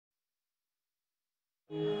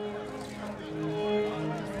That's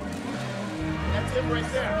him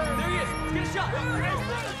right there. There he is. Let's get a shot.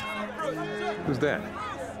 Who's that?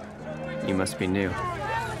 You must be new.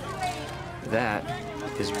 That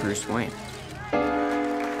is Bruce Wayne.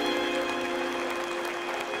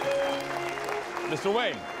 Mr.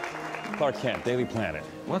 Wayne. Clark Kent, Daily Planet.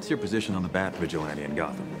 What's your position on the Bat Vigilante in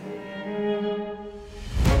Gotham?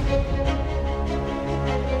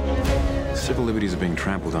 Civil liberties are being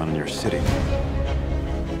trampled on in your city.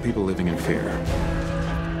 People living in fear.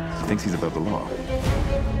 He thinks he's above the law.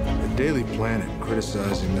 The Daily Planet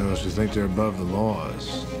criticizing those who think they're above the law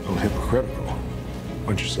is a little hypocritical,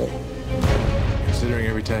 wouldn't you say? Considering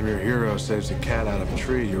every time your hero saves a cat out of a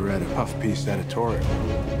tree, you read a puff-piece editorial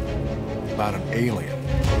about an alien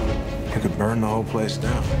who could burn the whole place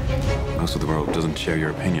down. Most of the world doesn't share your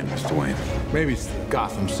opinion, Mr. Wayne. Maybe it's the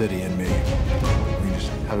Gotham City in me. We just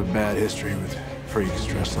have a bad history with freaks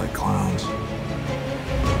dressed like clowns.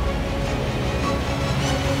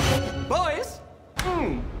 Boys,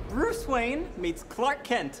 Bruce Wayne meets Clark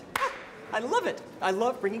Kent. I love it. I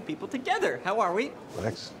love bringing people together. How are we?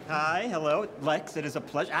 Lex? Hi, hello, Lex. It is a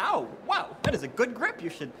pleasure. Ow, wow, that is a good grip. You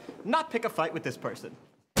should not pick a fight with this person.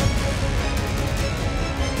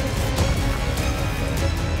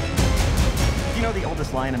 You know the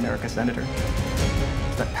oldest lie in America, Senator?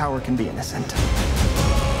 Is that power can be innocent.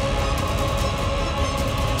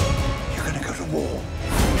 You're gonna go to war.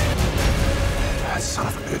 That son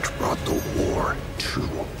of a bitch brought the war to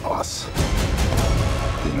us.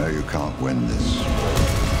 You know you can't win this.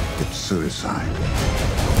 It's suicide.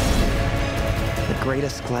 The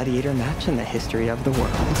greatest gladiator match in the history of the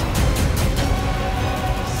world.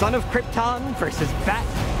 Son of Krypton versus Bat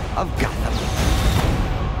of Gotham.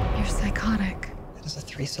 You're psychotic. That is a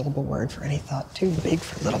three-syllable word for any thought too big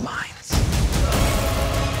for little minds.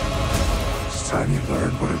 It's time you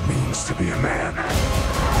learn what it means to be a man.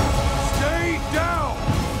 Stay down!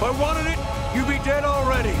 If I wanted it, you'd be dead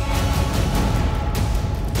already.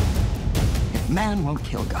 If man won't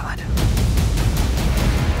kill God,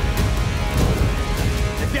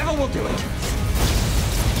 the devil will do it.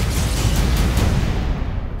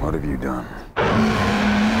 What have you done?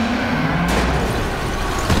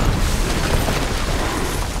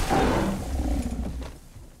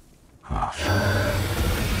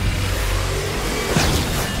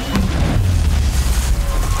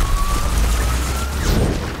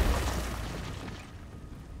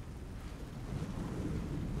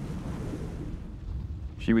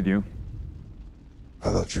 She with you?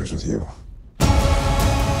 I thought she was with you.